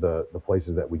 the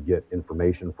places that we get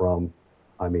information from,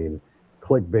 I mean,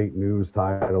 clickbait news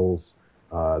titles,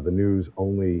 the news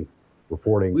only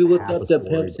reporting We looked half up a the story.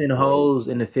 pimps and hoes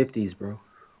in the 50s, bro.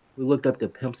 We looked up the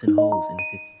pimps and hoes in the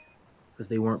 50s because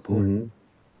they weren't poor. Hmm.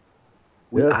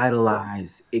 We Yeah,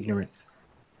 idolize ignorance.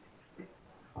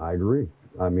 I agree.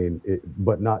 I mean,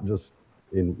 but not just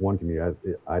in one community.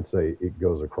 I'd say it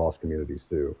goes across communities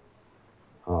too.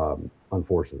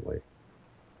 Unfortunately,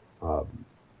 um,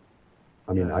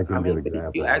 I mean, Yeah, I I can give mean, but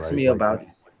you examples, asked right? me Like, about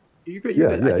you could, you yeah,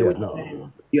 could. I yeah, get yeah. what you're No,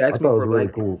 saying. You I asked me thought it was for really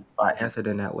black people. cool. I answered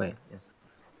in that way. Yeah.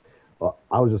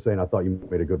 I was just saying, I thought you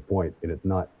made a good point, and it's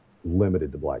not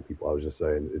limited to black people. I was just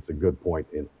saying it's a good point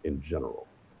in general.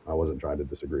 I wasn't trying to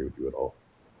disagree with you at all.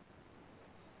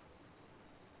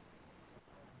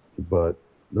 But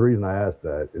the reason I asked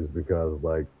that is because,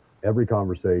 like, every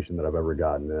conversation that I've ever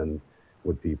gotten in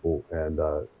with people, and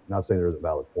not saying there isn't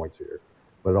valid points here,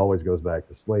 but it always goes back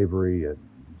to slavery and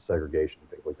segregation and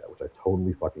things like that, which I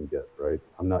totally fucking get, right?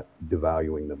 I'm not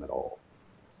devaluing them at all.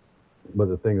 But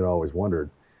the thing that I always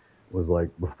wondered was like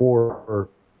before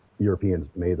Europeans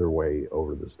made their way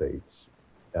over the States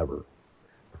ever,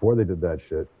 before they did that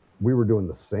shit, we were doing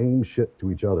the same shit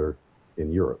to each other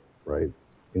in Europe, right?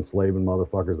 Enslaving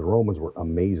motherfuckers. The Romans were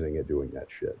amazing at doing that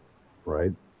shit,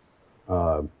 right?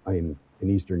 I mean, in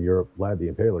Eastern Europe, Vlad the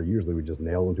Impaler usually would just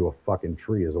nail them to a fucking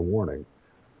tree as a warning.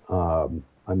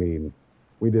 I mean,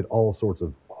 we did all sorts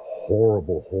of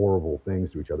horrible, horrible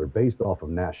things to each other based off of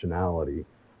nationality,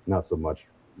 not so much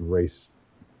race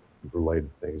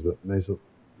related things, but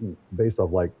based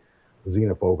off like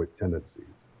xenophobic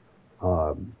tendencies.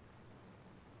 Um,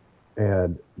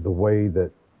 and the way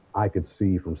that I could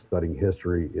see from studying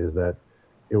history is that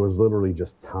it was literally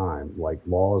just time. Like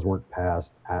laws weren't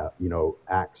passed,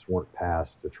 acts weren't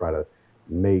passed to try to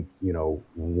make,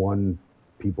 one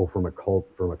people from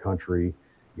from a country,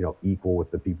 equal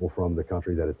with the people from the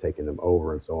country that had taken them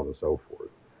over and so on and so forth.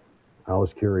 I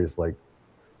was curious, like,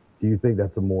 do you think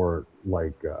that's a more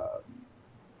like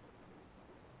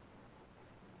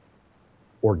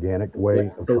organic Yeah.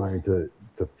 way of So trying to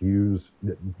fuse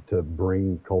to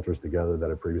bring cultures together that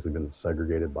have previously been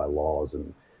segregated by laws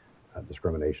and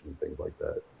discrimination and things like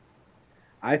that?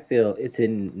 I feel it's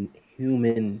in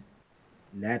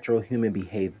natural human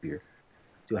behavior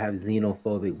to have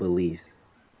xenophobic beliefs.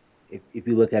 If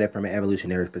you look at it from an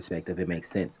evolutionary perspective, it makes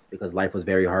sense because life was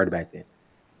very hard back then.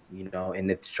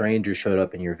 And if strangers showed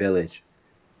up in your village,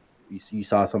 you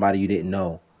saw somebody you didn't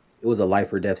know, it was a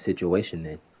life or death situation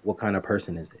then. What kind of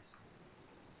person is this?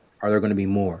 Are there going to be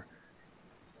more?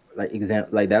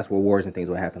 Like that's where wars and things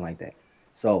will happen like that.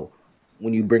 So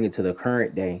when you bring it to the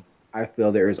current day, I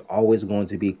feel there is always going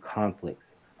to be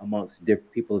conflicts amongst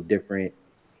people of different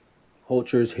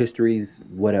cultures, histories,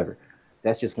 whatever.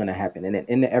 That's just going to happen. And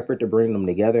in the effort to bring them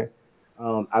together,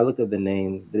 I looked up the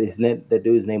name. The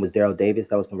dude's name was Daryl Davis.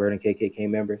 That was converting KKK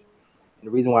members. And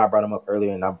the reason why I brought him up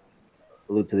earlier, and I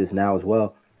allude to this now as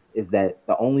well, is that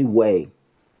the only way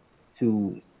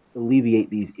to alleviate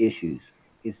these issues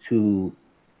is to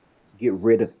get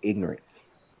rid of ignorance.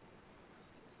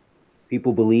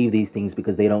 People believe these things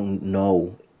because they don't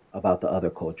know. about the other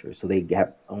culture, so they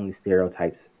have only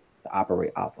stereotypes to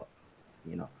operate off of.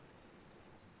 You know,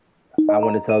 I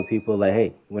want to tell people like, hey,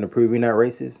 you want to prove you're not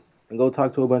racist? Then go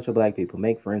talk to a bunch of black people,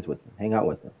 make friends with them, hang out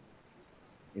with them,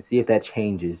 and see if that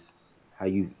changes how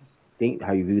you think,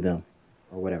 how you view them,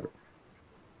 or whatever.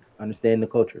 Understand the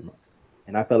culture more.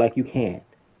 And I feel like you can.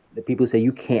 The people say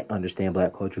you can't understand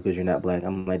black culture because you're not black.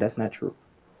 I'm like, that's not true.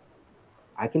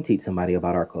 I can teach somebody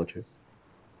about our culture.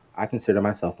 I consider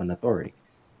myself an authority.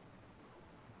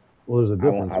 Well, there's a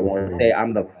difference I won't between. say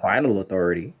I'm the final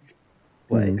authority,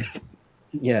 but Mhm.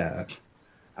 yeah,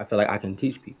 I feel like I can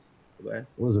teach people. Go ahead.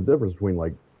 Well, there's a difference between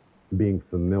like being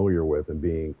familiar with and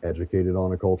being educated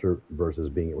on a culture versus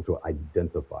being able to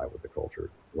identify with the culture,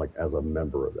 like as a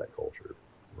member of that culture,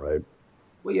 right?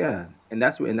 Well, yeah, and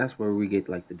that's where we get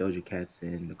like the Doja Cats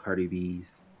and the Cardi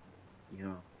B's, you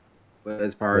know. But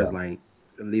as far Yeah. as like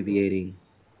alleviating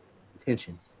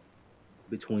tensions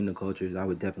between the cultures, I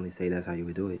would definitely say that's how you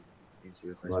would do it. To answer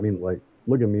your I question. mean, like,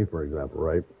 look at me for example,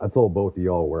 right? I told both of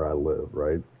y'all where I live,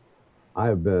 right? I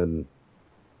have been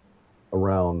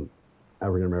around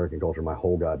African American culture my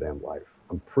whole goddamn life.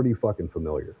 I'm pretty fucking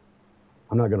familiar.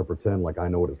 I'm not gonna pretend like I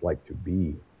know what it's like to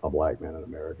be a black man in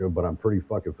America, but I'm pretty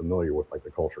fucking familiar with like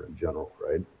the culture in general,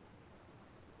 right?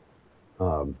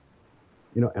 Um,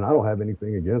 and I don't have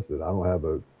anything against it. I don't have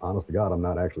a, honest to God, I'm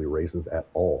not actually racist at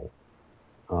all.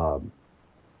 Um,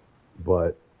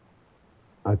 but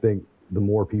I think the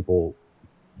more people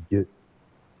get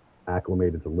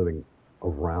acclimated to living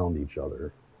around each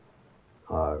other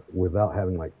without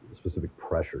having like specific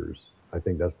pressures, I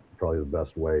think that's probably the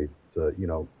best way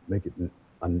to, make it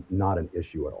not an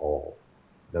issue at all.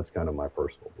 That's kind of my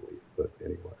personal belief. But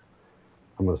anyway,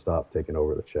 I'm going to stop taking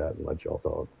over the chat and let y'all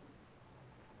talk.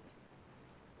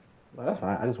 Well, that's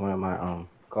fine. I just wanted my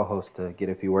co-host to get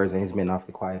a few words, and he's been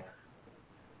awfully quiet.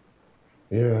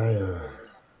 Yeah,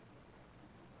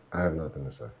 I have nothing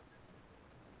to say.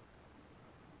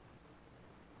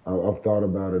 I've thought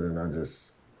about it, and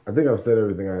I think I've said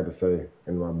everything I had to say.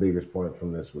 And my biggest point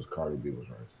from this was Cardi B was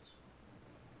racist.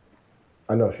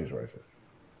 I know she's racist.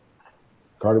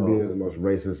 Cardi B is the most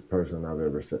racist person I've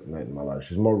ever met in my life.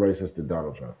 She's more racist than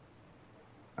Donald Trump.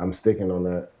 I'm sticking on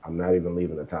that. I'm not even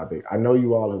leaving the topic. I know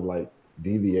you all have like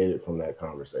deviated from that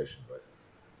conversation, but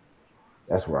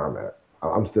that's where I'm at.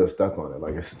 I'm still stuck on it.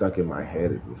 Like it's stuck in my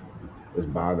head at this point. It's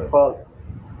bothering me. Well,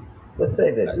 let's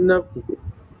say that No,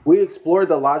 we explored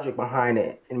the logic behind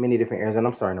it in many different areas. And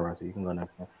I'm sorry, Naruto, you can go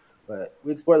next, man. But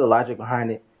we explored the logic behind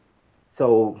it.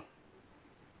 So,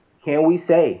 can we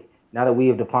say now that we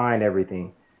have defined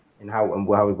everything and how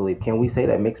we believe, can we say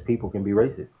that mixed people can be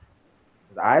racist?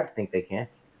 Because I think they can.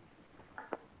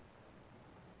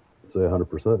 Say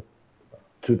 100%.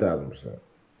 2,000%.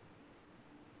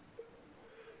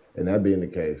 And that being the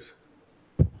case,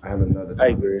 I have another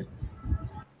I topic. agree.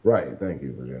 Right. Thank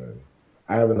you, Virginia.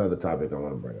 I have another topic I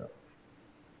want to bring up.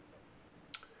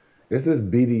 It's this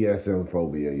BDSM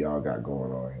phobia y'all got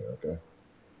going on here,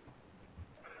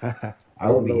 okay? I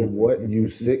don't know what you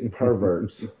sick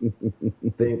perverts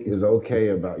think is okay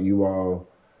about you all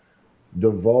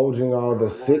divulging all the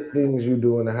sick things you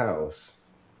do in the house.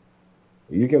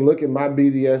 You can look at my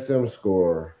BDSM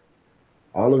score.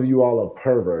 All of you all are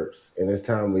perverts, and it's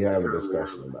time we have a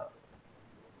discussion about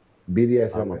it.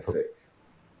 BDSM is sick.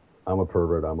 I'm a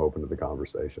pervert. I'm open to the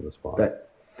conversation. It's fine.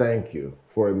 Thank you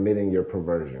for admitting your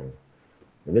perversion.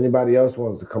 If anybody else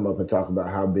wants to come up and talk about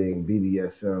how being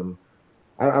BDSM,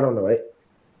 I don't know.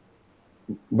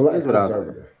 Black Here's what I'll say.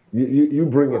 conservative. You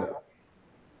bring it up.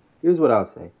 Here's what I'll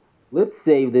say. Let's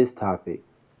save this topic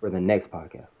for the next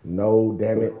podcast. No,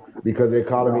 damn it, because they're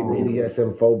calling me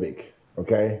BDSM phobic.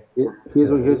 Okay.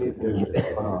 Here's what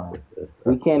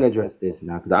we can't address this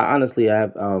now because I honestly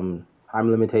have time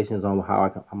limitations on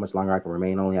how much longer I can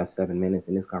remain. I only have 7 minutes,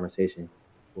 and this conversation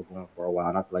will go on for a while,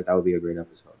 and I feel like that would be a great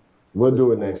episode. We'll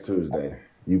do it next Tuesday.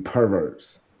 You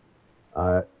perverts.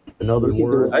 Another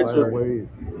word, I by the just- way,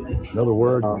 another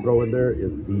word to throw in there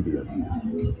is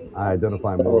deviant. I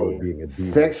identify more with being a deviant.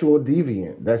 Sexual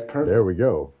deviant. That's perfect. There we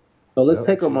go. So let's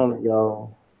take a moment,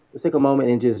 y'all. Let's take a moment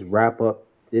and just wrap up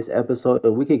this episode.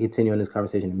 We can continue on this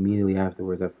conversation immediately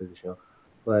afterwards after the show.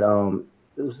 But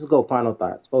let's just go final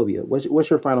thoughts. Phobia. What's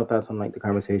your final thoughts on like the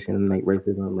conversation and like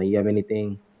racism? Like, you have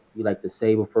anything you like to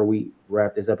say before we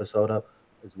wrap this episode up,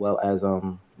 as well as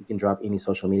you can drop any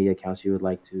social media accounts you would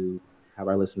like to have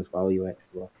our listeners follow you at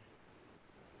as well.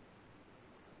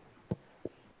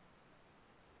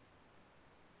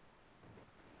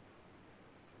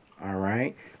 All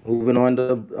right. Moving on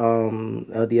to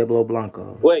El Diablo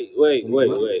Blanco. Wait.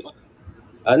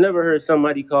 I never heard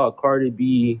somebody call Cardi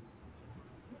B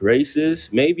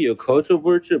Racist, maybe a cultural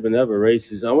vulture, but never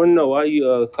racist. I want to know why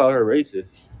you call her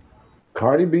racist.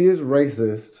 Cardi B is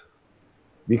racist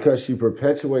because she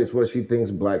perpetuates what she thinks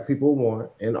black people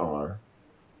want and are,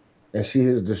 and she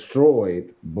has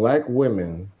destroyed black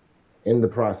women in the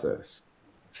process.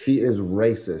 She is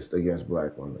racist against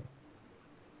black women.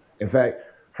 In fact,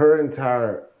 her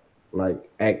entire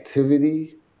like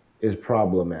activity is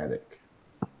problematic.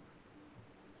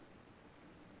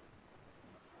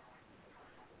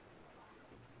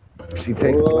 She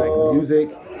takes black Oh, music,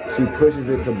 she pushes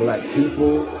it to black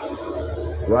people,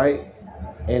 right?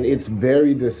 And it's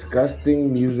very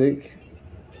disgusting music.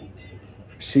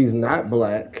 She's not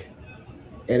black,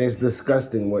 and it's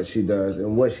disgusting what she does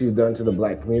and what she's done to the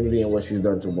black community and what she's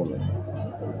done to women.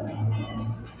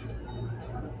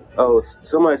 oh,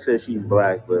 somebody said she's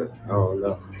black, but I don't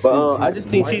know. But I She's just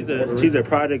think white, Puerto she's a Rican,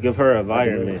 product of her or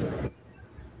Jamaican. environment.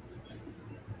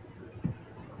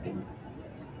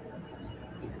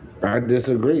 I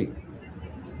disagree.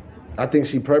 I think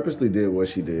she purposely did what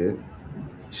she did.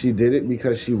 She did it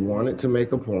because she wanted to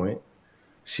make a point.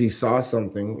 She saw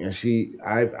something, and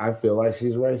I feel like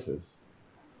she's racist.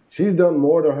 She's done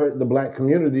more to hurt the black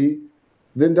community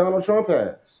than Donald Trump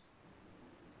has,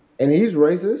 and he's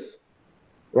racist,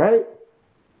 right?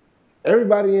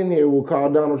 Everybody in here will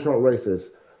call Donald Trump racist,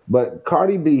 but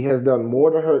Cardi B has done more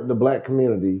to hurt the black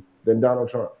community than Donald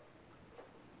Trump.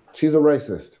 She's a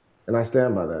racist, and I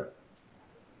stand by that.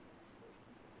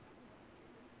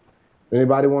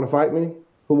 Anybody want to fight me?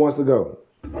 Who wants to go?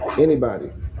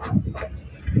 Anybody?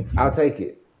 I'll take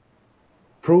it.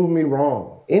 Prove me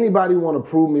wrong. Anybody want to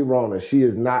prove me wrong that she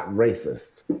is not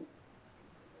racist?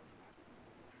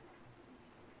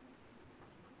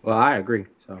 Well, I agree.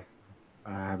 So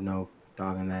I have no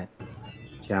dog in that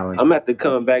challenge. I'm gonna have to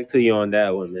come back to you on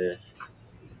that one,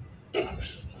 man.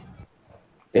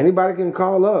 Anybody can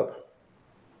call up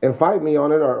and fight me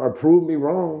on it or prove me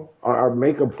wrong or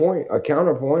make a point, a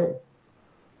counterpoint.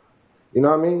 You know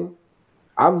what I mean?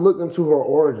 I've looked into her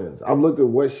origins. I've looked at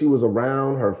what she was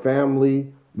around, her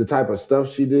family, the type of stuff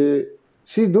she did.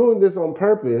 She's doing this on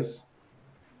purpose,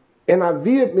 and I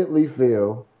vehemently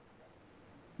feel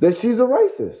that she's a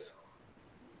racist.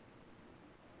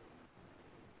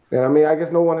 And I mean, I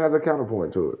guess no one has a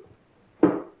counterpoint to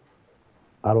it.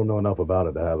 I don't know enough about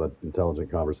it to have an intelligent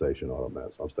conversation on it,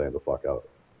 man. So I'm staying the fuck out.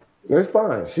 It's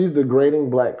fine. She's degrading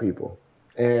black people.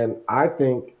 And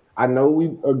I know we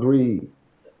agree,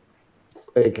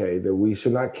 AK, that we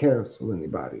should not cancel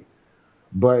anybody.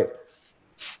 But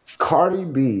Cardi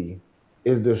B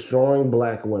is destroying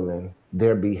black women,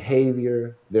 their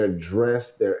behavior, their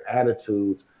dress, their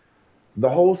attitudes. The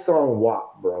whole song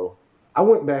WAP, bro. I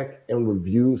went back and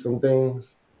reviewed some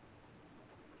things.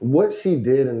 What she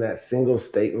did in that single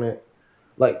statement,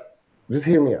 like, just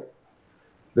hear me out.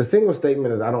 The single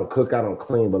statement is, I don't cook, I don't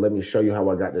clean, but let me show you how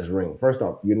I got this ring. First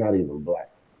off, you're not even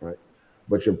black, right?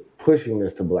 But you're pushing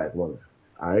this to black women,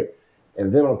 all right?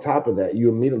 And then on top of that, you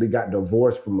immediately got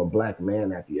divorced from a black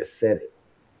man after you said it,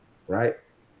 right?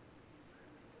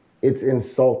 It's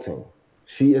insulting.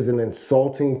 She is an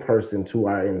insulting person to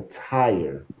our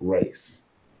entire race.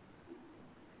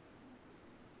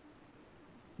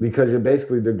 Because you're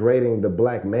basically degrading the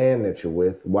black man that you're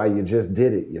with while you just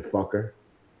did it, you fucker.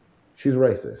 She's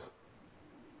racist.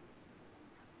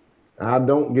 Now,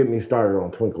 don't get me started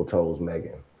on Twinkle Toes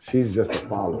Megan. She's just a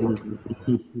follower.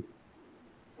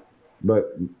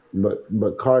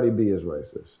 But Cardi B is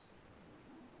racist.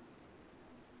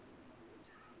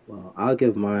 Well, I'll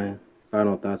give my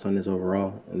final thoughts on this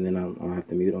overall, and then I'll have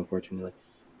to mute, unfortunately.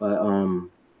 But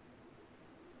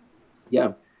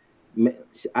yeah,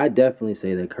 I definitely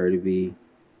say that Cardi B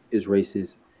is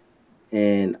racist,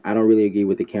 and I don't really agree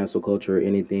with the cancel culture or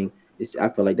anything. I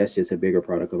feel like that's just a bigger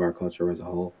product of our culture as a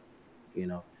whole, you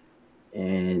know.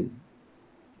 And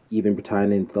even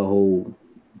tying into the whole,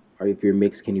 or if you're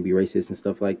mixed, can you be racist and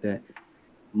stuff like that?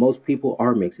 Most people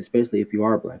are mixed, especially if you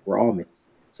are black. We're all mixed.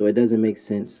 So it doesn't make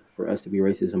sense for us to be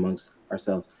racist amongst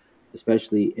ourselves,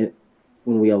 especially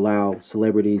when we allow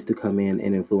celebrities to come in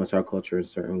and influence our culture in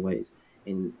certain ways.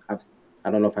 And I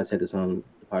don't know if I said this on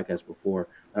the podcast before,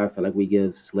 but I feel like we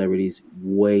give celebrities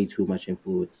way too much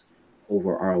influence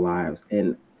over our lives,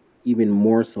 and even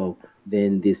more so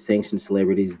than the sanctioned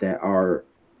celebrities that are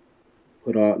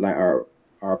put on, like are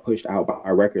pushed out by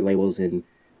our record labels and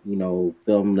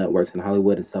film networks and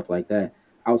Hollywood and stuff like that.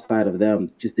 Outside of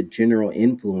them, just the general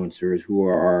influencers who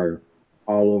are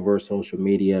all over social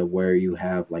media, where you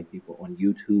have like people on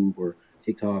YouTube or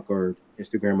TikTok or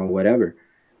Instagram or whatever,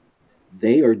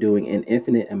 they are doing an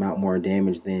infinite amount more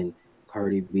damage than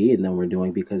Cardi B and them were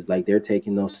doing, because like they're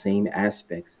taking those same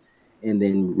aspects and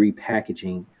then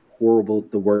repackaging horrible,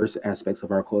 the worst aspects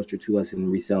of our culture to us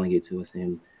and reselling it to us,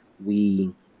 and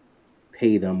we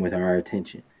pay them with our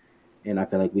attention. And I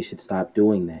feel like we should stop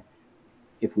doing that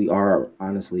if we are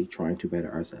honestly trying to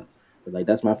better ourselves. But like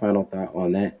that's my final thought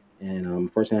on that.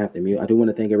 And first I have to mute. I do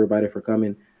want to thank everybody for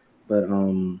coming, but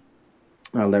I'll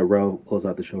let Ro close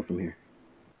out the show from here.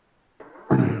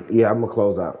 Yeah, I'm gonna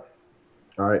close out.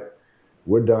 All right,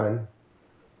 we're done.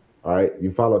 All right,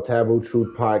 you follow Taboo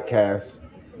Truth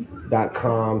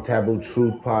Podcast.com, Taboo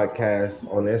Truth Podcast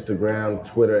on Instagram,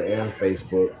 Twitter, and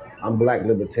Facebook. I'm Black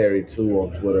Libertarian too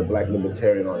on Twitter, Black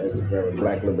Libertarian on Instagram, and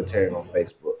Black Libertarian on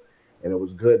Facebook. And it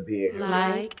was good being here.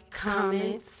 Like,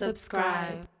 comment,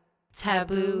 subscribe.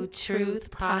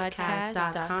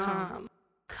 TabooTruthPodcast.com.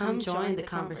 Come join the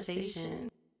conversation.